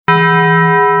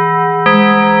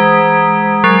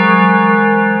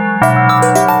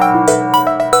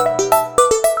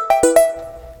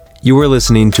You are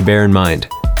listening to Bear in Mind,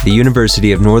 the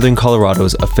University of Northern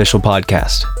Colorado's official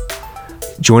podcast.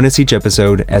 Join us each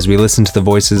episode as we listen to the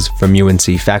voices from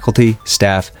UNC faculty,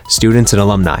 staff, students, and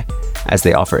alumni as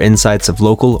they offer insights of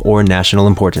local or national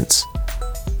importance.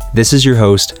 This is your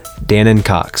host, Dannon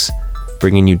Cox,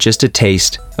 bringing you just a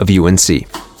taste of UNC.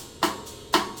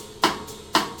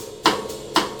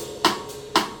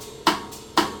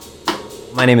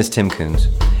 My name is Tim Coons,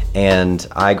 and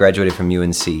I graduated from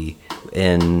UNC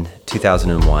in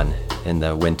 2001 in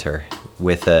the winter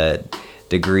with a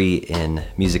degree in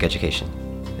music education,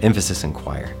 emphasis in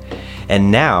choir. And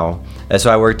now, so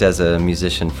I worked as a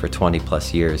musician for 20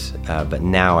 plus years, but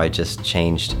now I just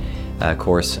changed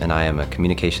course and I am a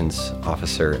communications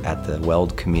officer at the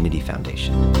Weld Community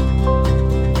Foundation.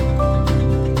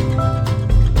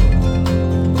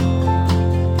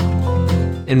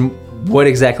 And what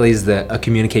exactly is a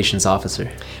communications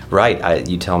officer? Right,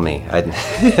 you tell me.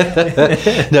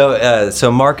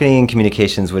 So marketing and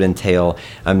communications would entail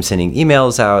I'm sending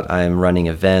emails out, I'm running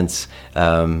events,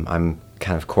 I'm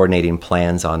kind of coordinating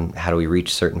plans on how do we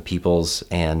reach certain peoples,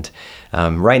 and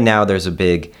right now there's a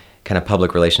big kind of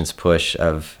public relations push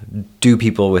of do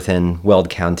people within Weld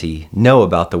County know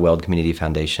about the Weld Community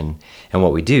Foundation and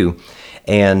what we do,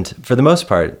 and for the most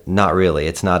part, not really.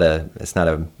 It's not a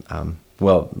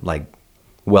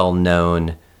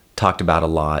well-known, talked about a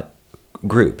lot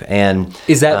group. And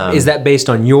is that based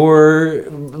on your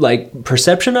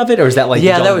perception of it, or is that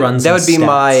that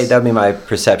would be my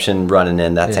perception running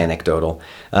in. That's anecdotal.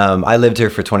 I lived here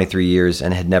for 23 years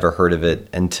and had never heard of it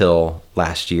until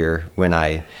last year when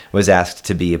I was asked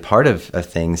to be a part of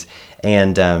things,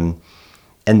 and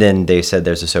then they said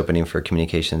there's this opening for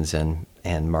communications and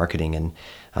marketing, and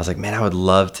I was like, man, I would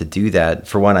love to do that.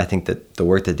 For one, I think that the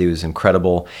work they do is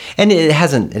incredible, and it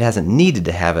hasn't needed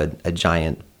to have a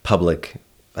giant public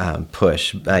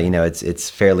push. It's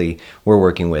fairly. We're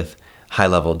working with high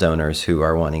level donors who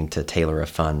are wanting to tailor a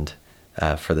fund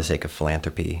for the sake of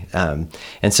philanthropy,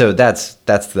 and so that's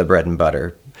the bread and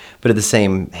butter. But at the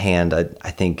same hand,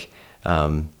 I think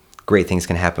great things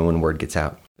can happen when word gets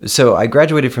out. So I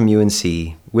graduated from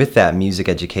UNC with that music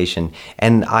education,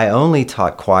 and I only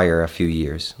taught choir a few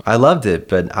years. I loved it,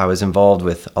 but I was involved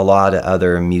with a lot of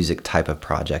other music type of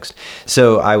projects.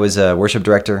 So I was a worship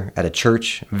director at a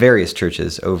church, various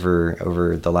churches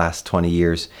over the last 20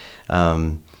 years,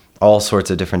 all sorts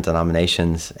of different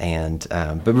denominations, and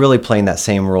but really playing that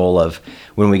same role of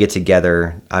when we get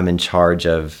together, I'm in charge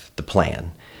of the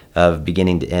plan of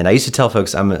beginning to end. I used to tell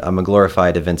folks I'm a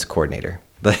glorified events coordinator.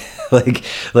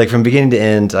 like from beginning to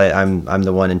end, I'm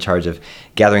the one in charge of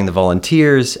gathering the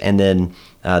volunteers, and then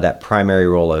that primary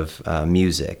role of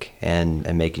music and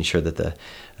making sure that the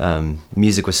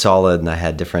music was solid, and I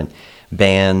had different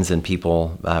bands and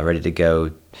people ready to go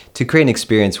to create an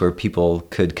experience where people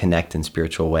could connect in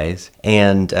spiritual ways.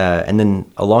 And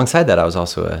then alongside that, I was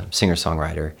also a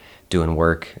singer-songwriter doing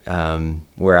work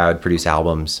where I would produce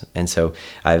albums, and so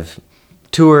I've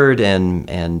toured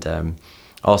and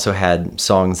also had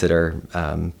songs that are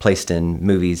placed in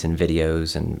movies and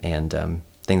videos and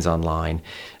things online.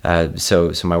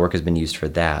 So my work has been used for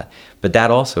that. But that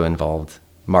also involved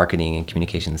marketing and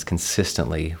communications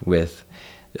consistently with,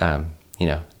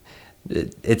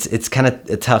 it's kind of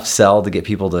a tough sell to get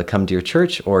people to come to your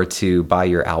church or to buy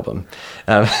your album.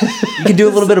 You can do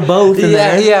a little bit of both in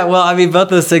there. Yeah. Well, I mean, both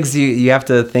those things you have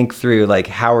to think through, like,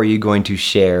 how are you going to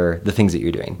share the things that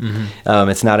you're doing? Mm-hmm.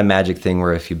 It's not a magic thing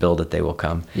where if you build it, they will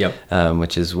come. Yep.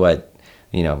 Which is what,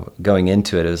 going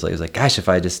into it, it was like, gosh, if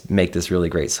I just make this really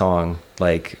great song,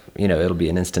 it'll be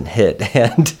an instant hit.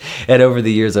 And over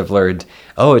the years, I've learned,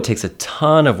 it takes a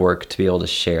ton of work to be able to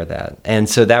share that. And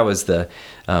so that was the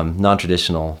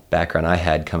non-traditional background I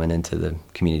had coming into the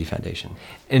Community Foundation.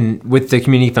 And with the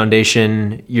Community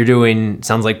Foundation, you're doing,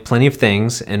 sounds like plenty of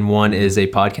things, and one is a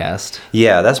podcast.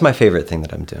 Yeah, that's my favorite thing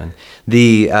that I'm doing.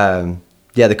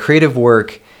 The creative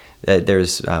work,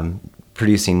 there's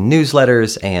producing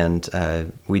newsletters,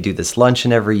 and we do this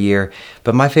luncheon every year.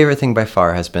 But my favorite thing by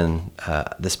far has been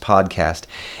this podcast.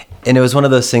 And it was one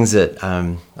of those things that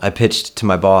I pitched to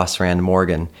my boss, Rand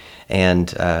Morgan,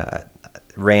 and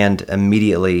Rand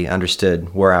immediately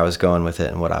understood where I was going with it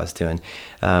and what I was doing.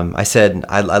 I said,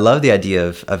 I love the idea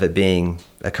of it being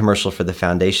a commercial for the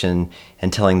foundation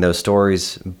and telling those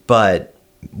stories, but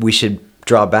we should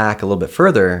draw back a little bit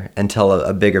further and tell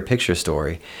a bigger picture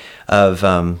story of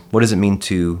what does it mean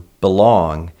to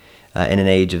belong in an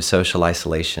age of social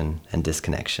isolation and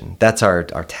disconnection. That's our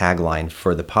tagline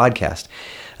for the podcast.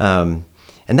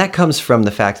 And that comes from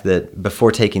the fact that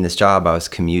before taking this job, I was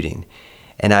commuting.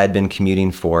 And I had been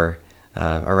commuting for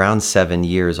around 7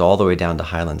 years, all the way down to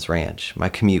Highlands Ranch. My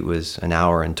commute was an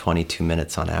hour and 22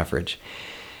 minutes on average.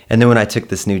 And then when I took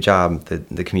this new job,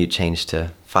 the commute changed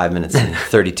to 5 minutes and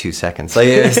 32 seconds. Like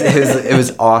it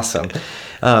was awesome.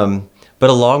 But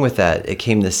along with that, it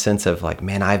came this sense of like,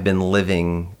 man, I've been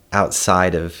living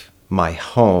outside of my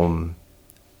home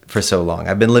for so long.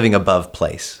 I've been living above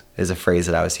place is a phrase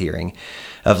that I was hearing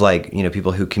of like,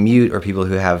 people who commute or people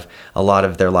who have a lot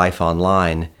of their life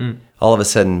online. All of a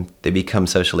sudden they become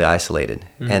socially isolated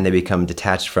and they become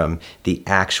detached from the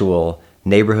actual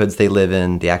neighborhoods they live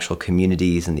in, the actual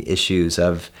communities and the issues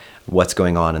of what's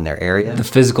going on in their area. The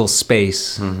physical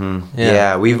space.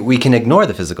 Yeah, we can ignore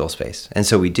the physical space, and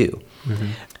so we do.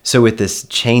 So with this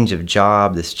change of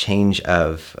job, this change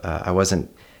of, I wasn't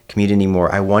commuting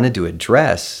anymore, I wanted to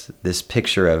address this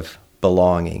picture of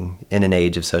belonging in an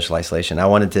age of social isolation. I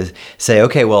wanted to say,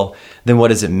 okay, well, then what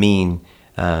does it mean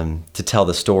to tell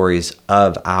the stories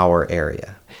of our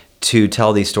area? To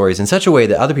tell these stories in such a way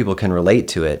that other people can relate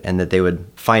to it and that they would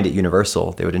find it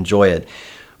universal, they would enjoy it.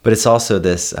 But it's also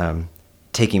this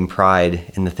taking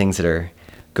pride in the things that are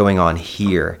going on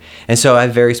here. And so I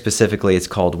very specifically, it's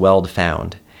called Weld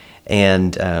Found.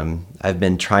 And I've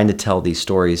been trying to tell these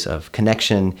stories of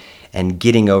connection and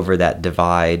getting over that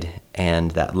divide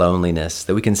and that loneliness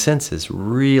that we can sense is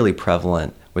really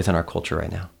prevalent within our culture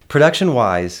right now.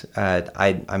 Production-wise,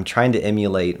 I'm trying to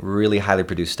emulate really highly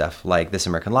produced stuff like This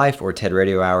American Life or TED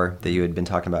Radio Hour that you had been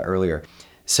talking about earlier.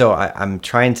 So I'm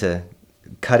trying to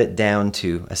cut it down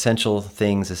to essential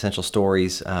things, essential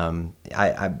stories.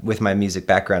 I with my music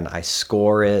background, I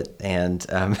score it and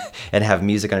have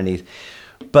music underneath.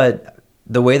 But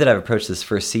the way that I've approached this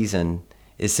first season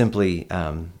is simply,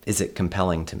 is it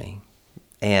compelling to me?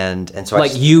 And so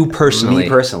like you personally? Me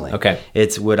personally. Okay.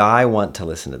 It's would I want to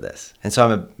listen to this? And so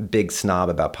I'm a big snob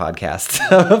about podcasts.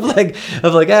 of like,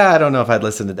 I don't know if I'd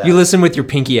listen to that. You listen with your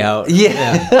pinky out.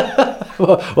 Yeah.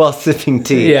 While sipping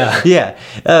tea. Yeah. Yeah.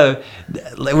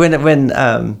 When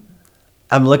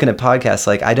I'm looking at podcasts,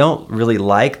 like I don't really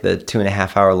like the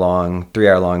 2.5 hour long, 3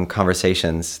 hour long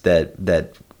conversations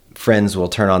that friends will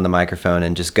turn on the microphone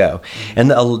and just go.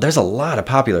 And there's a lot of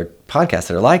popular podcasts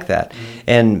that are like that.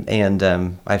 And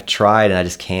I've tried and I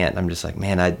just can't. I'm just like,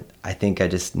 man, I think I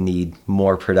just need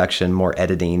more production, more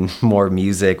editing, more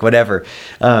music, whatever.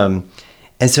 And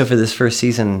so for this first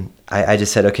season, I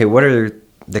just said, okay, what are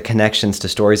the connections to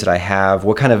stories that I have?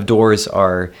 What kind of doors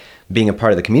are being a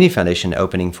part of the Community Foundation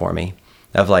opening for me?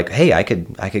 Of like, hey, I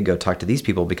could go talk to these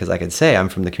people because I could say I'm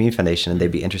from the Community Foundation and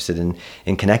they'd be interested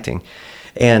in connecting.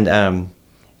 And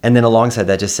then alongside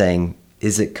that, just saying,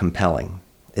 is it compelling?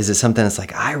 Is it something that's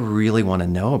like, I really want to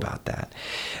know about that?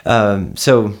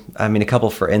 So, I mean, a couple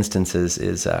for instances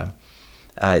is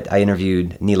I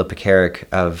interviewed Neela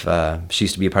Pekarik she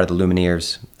used to be a part of the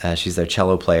Lumineers. She's their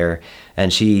cello player.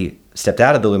 And she stepped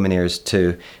out of the Lumineers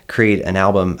to create an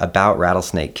album about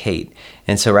Rattlesnake Kate.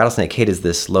 And so Rattlesnake Kate is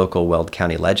this local Weld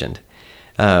County legend.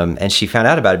 And she found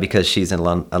out about it because she's an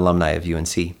alumni of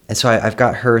UNC. And so I've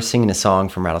got her singing a song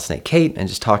from Rattlesnake Kate and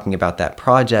just talking about that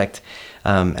project.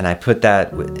 And I put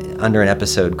that under an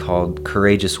episode called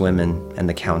Courageous Women and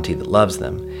the County That Loves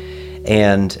Them.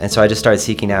 And so I just started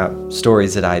seeking out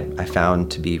stories that I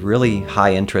found to be really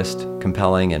high interest,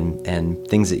 compelling, and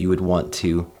things that you would want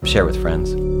to share with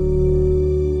friends.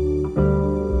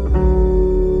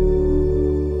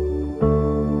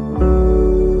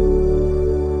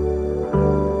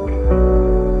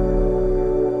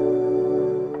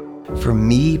 For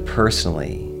me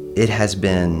personally, it has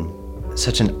been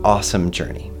such an awesome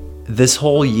journey. This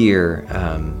whole year,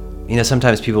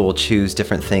 sometimes people will choose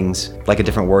different things, like a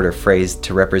different word or phrase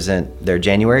to represent their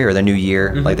January or their new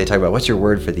year. Like they talk about, what's your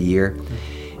word for the year?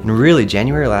 And really,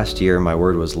 January last year, my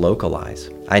word was localize.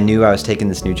 I knew I was taking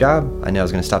this new job. I knew I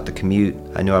was going to stop the commute.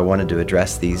 I knew I wanted to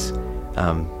address these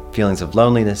feelings of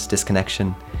loneliness,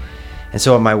 disconnection. And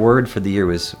so my word for the year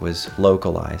was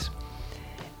localize.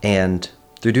 And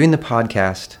through doing the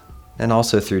podcast and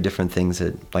also through different things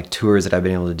like tours that I've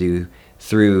been able to do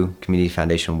through Community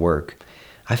Foundation work,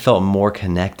 I felt more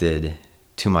connected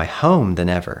to my home than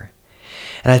ever.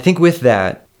 And I think with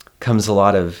that comes a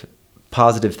lot of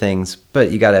positive things,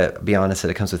 but you got to be honest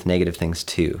that it comes with negative things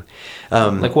too.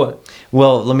 Like what?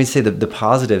 Well, let me say the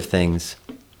positive things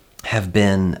have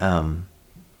been,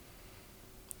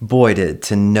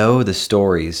 to know the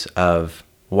stories of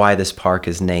why this park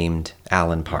is named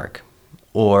Allen Park,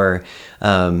 or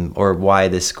why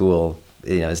this school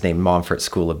is named Montfort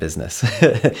School of Business.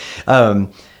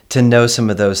 To know some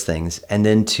of those things, and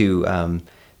then to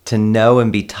to know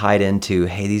and be tied into,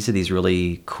 hey, these are these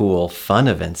really cool, fun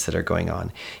events that are going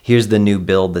on. Here's the new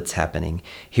build that's happening.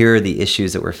 Here are the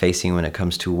issues that we're facing when it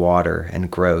comes to water and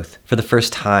growth. For the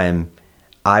first time,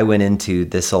 I went into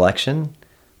this election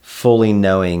fully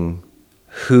knowing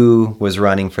who was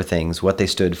running for things, what they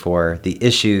stood for, the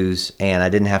issues, and I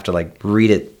didn't have to like read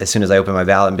it as soon as I opened my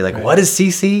ballot and be like, what is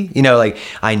CC? You know, like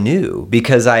I knew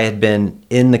because I had been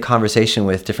in the conversation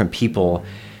with different people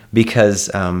because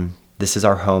this is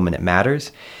our home and it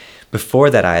matters. Before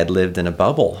that, I had lived in a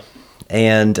bubble.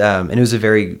 And it was a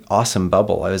very awesome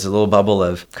bubble. It was a little bubble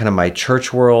of kind of my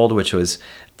church world, which was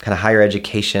kind of higher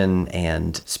education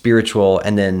and spiritual,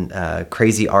 and then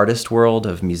crazy artist world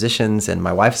of musicians. And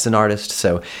my wife's an artist,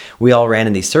 so we all ran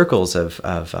in these circles of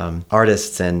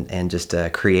artists and just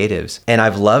creatives. And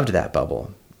I've loved that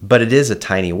bubble, but it is a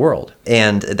tiny world,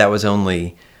 and that was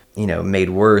only made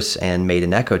worse and made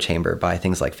an echo chamber by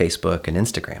things like Facebook and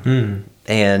Instagram.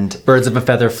 And birds of a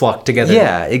feather flock together.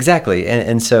 Yeah, exactly.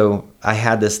 And so I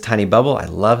had this tiny bubble. I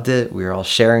loved it. We were all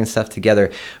sharing stuff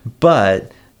together.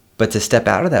 But to step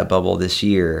out of that bubble this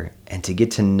year and to get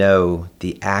to know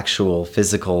the actual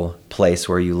physical place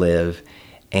where you live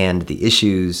and the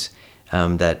issues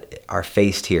that are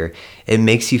faced here, it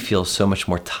makes you feel so much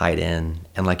more tied in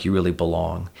and like you really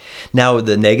belong. Now,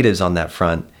 the negatives on that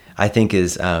front, I think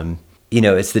is,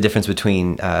 it's the difference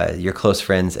between your close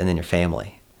friends and then your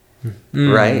family,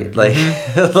 right?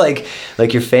 Like,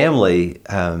 like your family,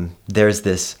 there's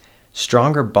this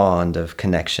stronger bond of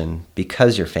connection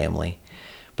because you're family,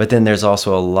 but then there's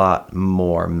also a lot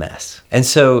more mess. And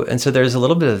so there's a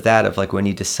little bit of that of like when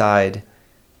you decide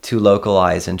to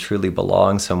localize and truly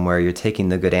belong somewhere, you're taking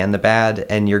the good and the bad,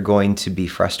 and you're going to be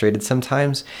frustrated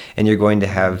sometimes, and you're going to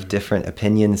have different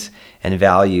opinions and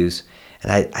values.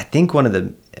 And I think one of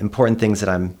the important things that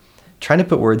I'm trying to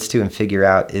put words to and figure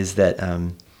out is that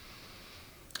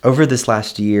over this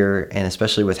last year, and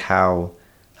especially with how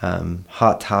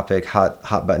hot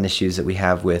button issues that we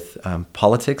have with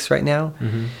politics right now,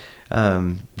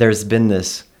 there's been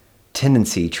this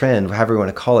tendency, trend, however you want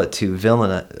to call it, to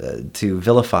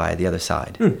vilify the other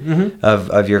side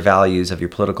of your values, of your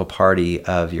political party,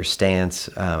 of your stance,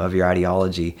 of your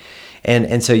ideology.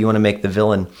 And so you want to make the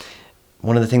villain.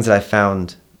 One of the things that I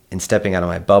found in stepping out of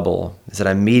my bubble is that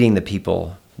I'm meeting the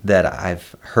people that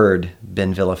I've heard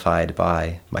been vilified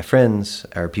by my friends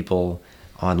or people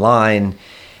online,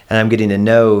 and I'm getting to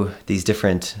know these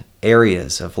different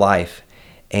areas of life,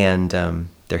 and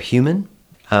they're human.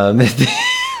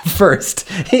 First,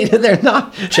 they're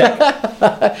not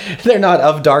they're not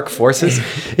of dark forces.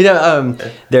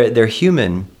 They're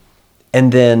human,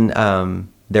 and then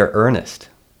they're earnest.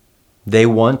 They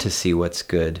want to see what's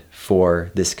good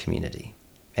for this community,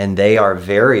 and they are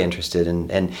very interested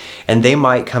and they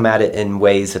might come at it in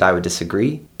ways that I would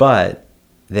disagree, but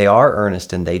they are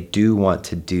earnest and they do want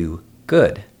to do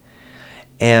good,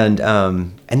 and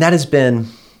that has been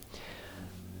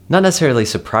not necessarily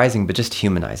surprising, but just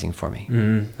humanizing for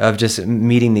me, of just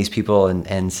meeting these people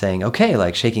and saying, okay,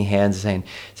 like shaking hands and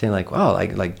saying like, wow,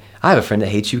 like I have a friend that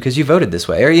hates you because you voted this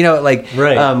way, or,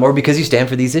 right. Or because you stand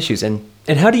for these issues. And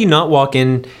how do you not walk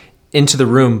into the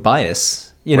room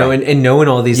bias, right. and knowing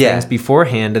all these things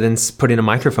beforehand, and then putting a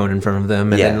microphone in front of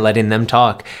them and then letting them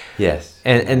talk? Yes.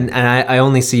 And I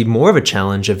only see more of a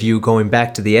challenge of you going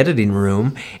back to the editing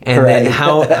room, and right. then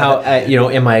how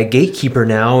am I a gatekeeper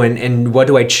now, and what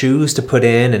do I choose to put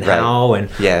in, and how,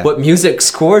 and what music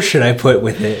score should I put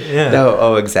with it? Yeah.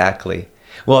 Oh, exactly.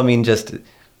 Well, I mean, just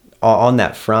on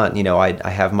that front, I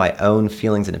have my own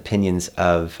feelings and opinions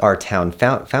of our town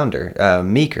founder,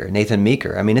 Nathan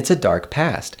Meeker. I mean, it's a dark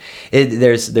past.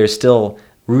 There's still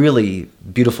really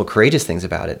beautiful, courageous things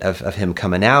about it, of him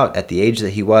coming out at the age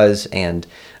that he was and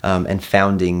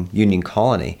founding Union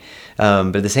Colony.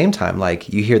 But at the same time, like,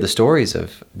 you hear the stories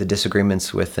of the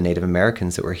disagreements with the Native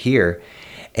Americans that were here,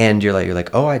 and you're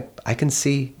like, oh, I can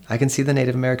see the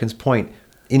Native Americans' point.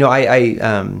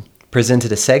 I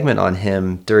presented a segment on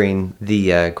him during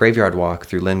the graveyard walk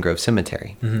through Lynn Grove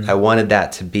Cemetery. I wanted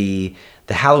that to be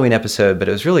the Halloween episode, but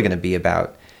it was really going to be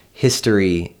about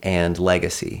history and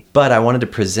legacy. But I wanted to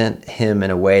present him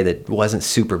in a way that wasn't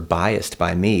super biased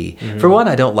by me. For one,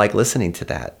 I don't like listening to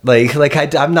that.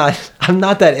 I'm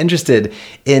not that interested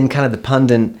in kind of the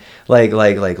pundit, like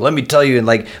let me tell you, and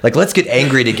like let's get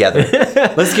angry together.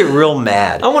 Let's get real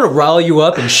mad. I want to rile you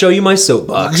up and show you my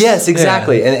soapbox. Yes,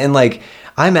 exactly. Yeah. And like,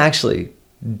 I'm actually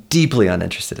deeply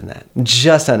uninterested in that,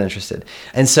 just uninterested.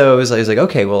 And so I was like,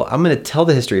 okay, well, I'm going to tell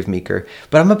the history of Meeker,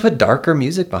 but I'm going to put darker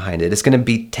music behind it. It's going to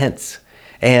be tense.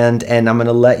 And I'm going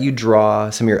to let you draw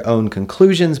some of your own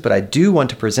conclusions, but I do want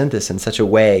to present this in such a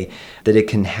way that it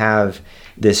can have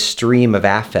this stream of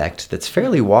affect that's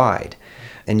fairly wide.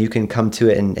 And you can come to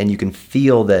it and you can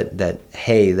feel that,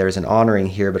 hey, there's an honoring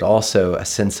here, but also a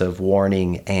sense of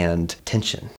warning and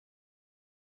tension.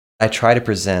 I try to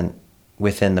present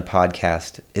within the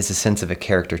podcast is a sense of a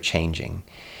character changing.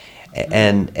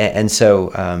 And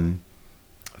so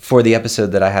for the episode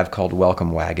that I have called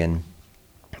Welcome Wagon,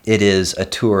 it is a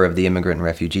tour of the Immigrant and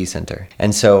Refugee Center.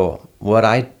 And so what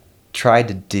I tried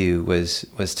to do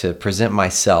was to present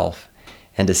myself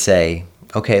and to say,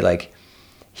 okay, like,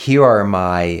 here are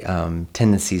my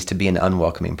tendencies to be an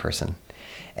unwelcoming person.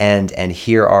 And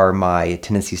here are my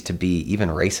tendencies to be even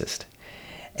racist.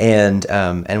 And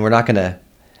we're not going to,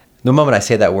 the moment I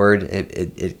say that word,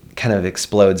 it kind of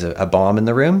explodes a bomb in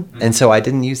the room. Mm-hmm. And so I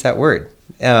didn't use that word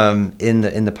in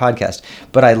the podcast,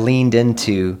 but I leaned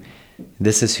into,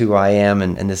 this is who I am,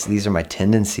 and these are my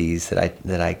tendencies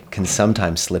that I can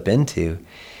sometimes slip into.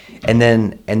 And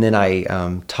then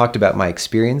I talked about my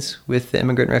experience with the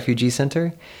Immigrant and Refugee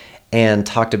Center, and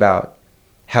talked about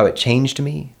how it changed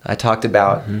me. I talked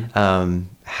about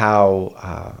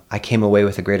how I came away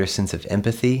with a greater sense of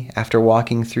empathy after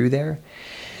walking through there.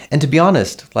 And to be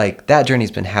honest, like, that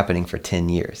journey's been happening for 10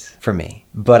 years for me.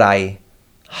 But I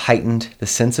heightened the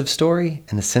sense of story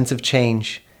and the sense of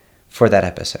change for that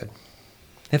episode.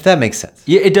 If that makes sense.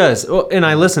 Yeah, it does. Well, and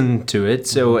I listened to it,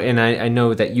 so, and I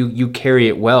know that you carry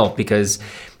it well, because,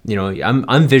 you know,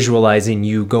 I'm visualizing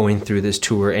you going through this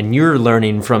tour, and you're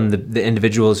learning from the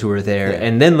individuals who are there,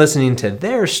 and then listening to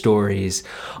their stories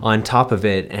on top of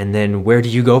it. And then where do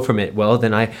you go from it? Well,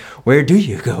 then where do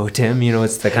you go, Tim? You know,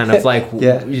 it's the kind of like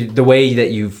the way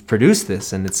that you've produced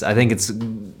this, and I think it's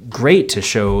great to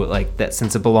show like that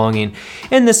sense of belonging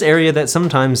in this area that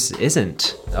sometimes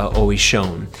isn't always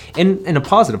shown in a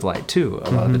positive light too,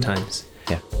 a lot of the times.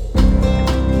 Yeah.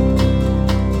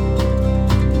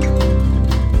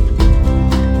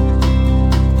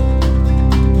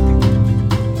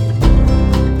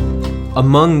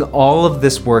 Among all of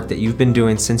this work that you've been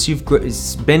doing since you've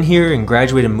been here and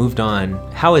graduated and moved on,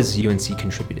 how has UNC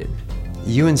contributed?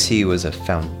 UNC was a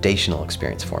foundational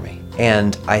experience for me.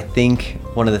 And I think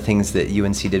one of the things that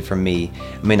UNC did for me,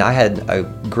 I mean, I had a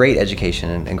great education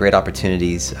and great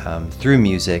opportunities through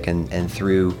music and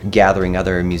through gathering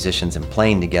other musicians and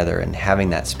playing together and having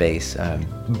that space.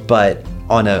 But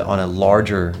on a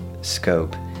larger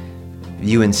scope,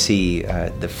 UNC,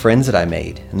 the friends that I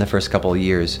made in the first couple of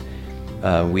years,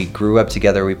 we grew up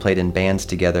together, we played in bands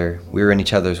together, we were in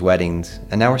each other's weddings,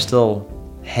 and now we're still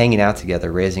hanging out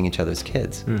together, raising each other's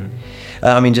kids.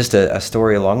 I mean, just a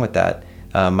story along with that.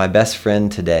 My best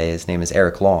friend today, his name is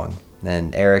Eric Long,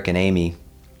 and Eric and Amy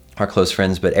are close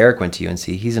friends, but Eric went to UNC,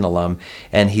 he's an alum,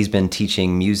 and he's been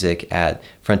teaching music at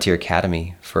Frontier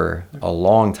Academy for a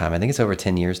long time. I think it's over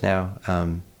 10 years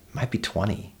now, might be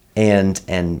 20. And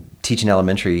teaching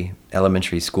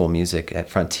elementary school music at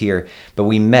Frontier. But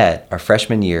we met our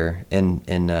freshman year in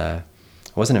it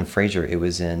wasn't in Fraser, it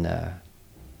was in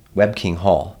Webb King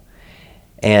Hall.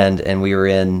 And we were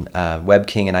in Webb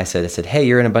King, and I said, hey,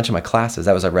 you're in a bunch of my classes.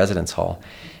 That was our residence hall.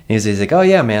 And he's like, oh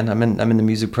yeah, man, I'm in the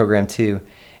music program too.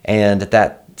 And at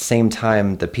that same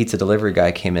time, the pizza delivery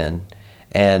guy came in,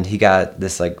 and he got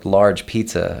this like large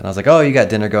pizza, and I was like, oh, you got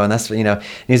dinner going, that's, you know, and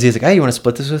he's like, hey, you want to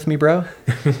split this with me, bro?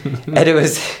 And it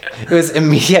was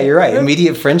immediate, yeah, you're right,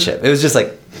 immediate friendship. It was just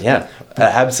like, yeah,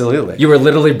 absolutely. You were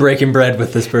literally breaking bread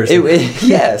with this person.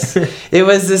 Yes, it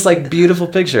was this like beautiful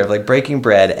picture of like breaking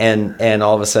bread, and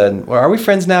all of a sudden, well, are we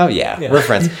friends now? Yeah. We're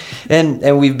friends,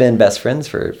 and we've been best friends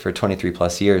for 23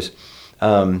 plus years.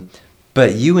 But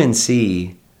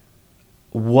UNC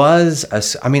was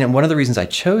one of the reasons I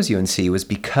chose UNC was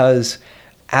because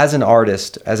as an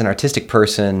artist, as an artistic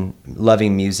person,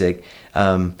 loving music,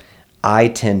 I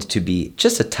tend to be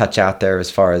just a touch out there as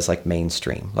far as like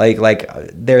mainstream. Like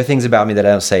there are things about me that I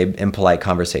don't say in polite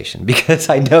conversation because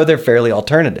I know they're fairly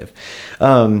alternative.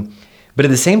 But at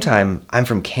the same time, I'm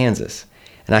from Kansas,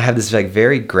 and I have this like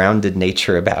very grounded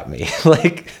nature about me.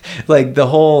 like the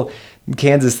whole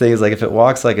Kansas thing is like, if it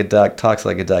walks like a duck, talks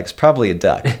like a duck, it's probably a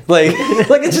duck. Like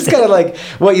it's just kind of like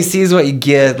what you see is what you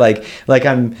get. I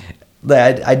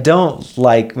don't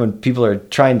like when people are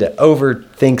trying to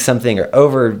overthink something or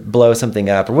overblow something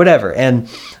up or whatever. And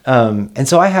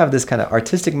so I have this kind of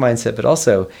artistic mindset, but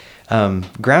also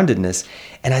groundedness.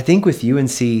 And I think with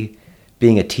UNC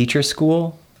being a teacher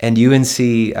school and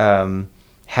UNC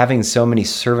having so many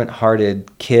servant-hearted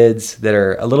kids that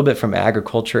are a little bit from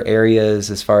agriculture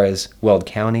areas as far as Weld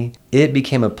County, it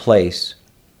became a place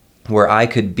where I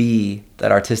could be that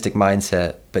artistic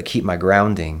mindset but keep my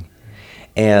grounding.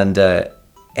 And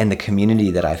And the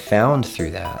community that I found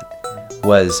through that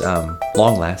was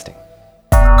long lasting.